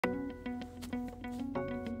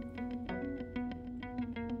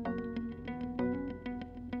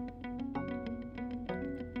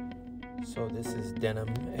So this is Denim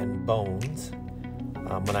and Bones.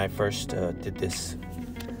 When I first did this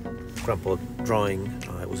crumpled drawing,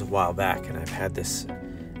 it was a while back, and I've had this,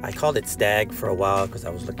 I called it Stag for a while because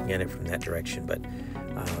I was looking at it from that direction, but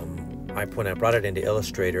when I brought it into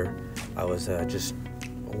Illustrator, I was just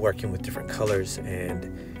working with different colors, and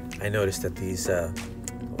I noticed that these,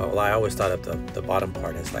 well, I always thought of the bottom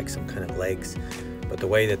part as like some kind of legs, but the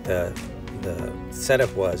way that the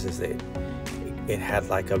setup was is that it had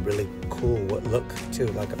like a really cool look too,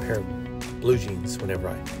 like a pair of blue jeans whenever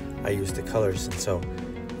I used the colors. And so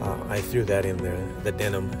I threw that in there, the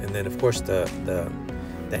denim, and then of course the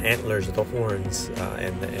antlers, the horns,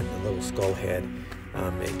 and the little skull head.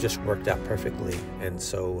 It just worked out perfectly. And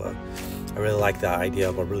so I really like the idea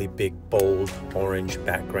of a really big, bold orange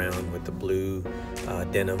background with the blue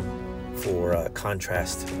denim for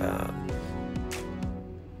contrast.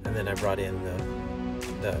 And then I brought in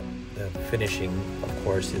the finishing, of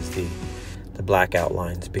course, is the black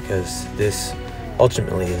outlines, because this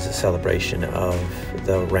ultimately is a celebration of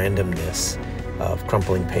the randomness of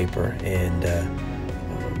crumpling paper and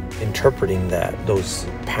interpreting those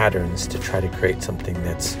patterns to try to create something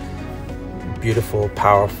that's beautiful,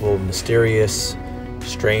 powerful, mysterious,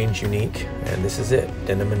 strange, unique. And this is it,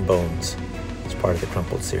 Denim and Bones. It's part of the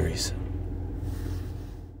Crumpled series.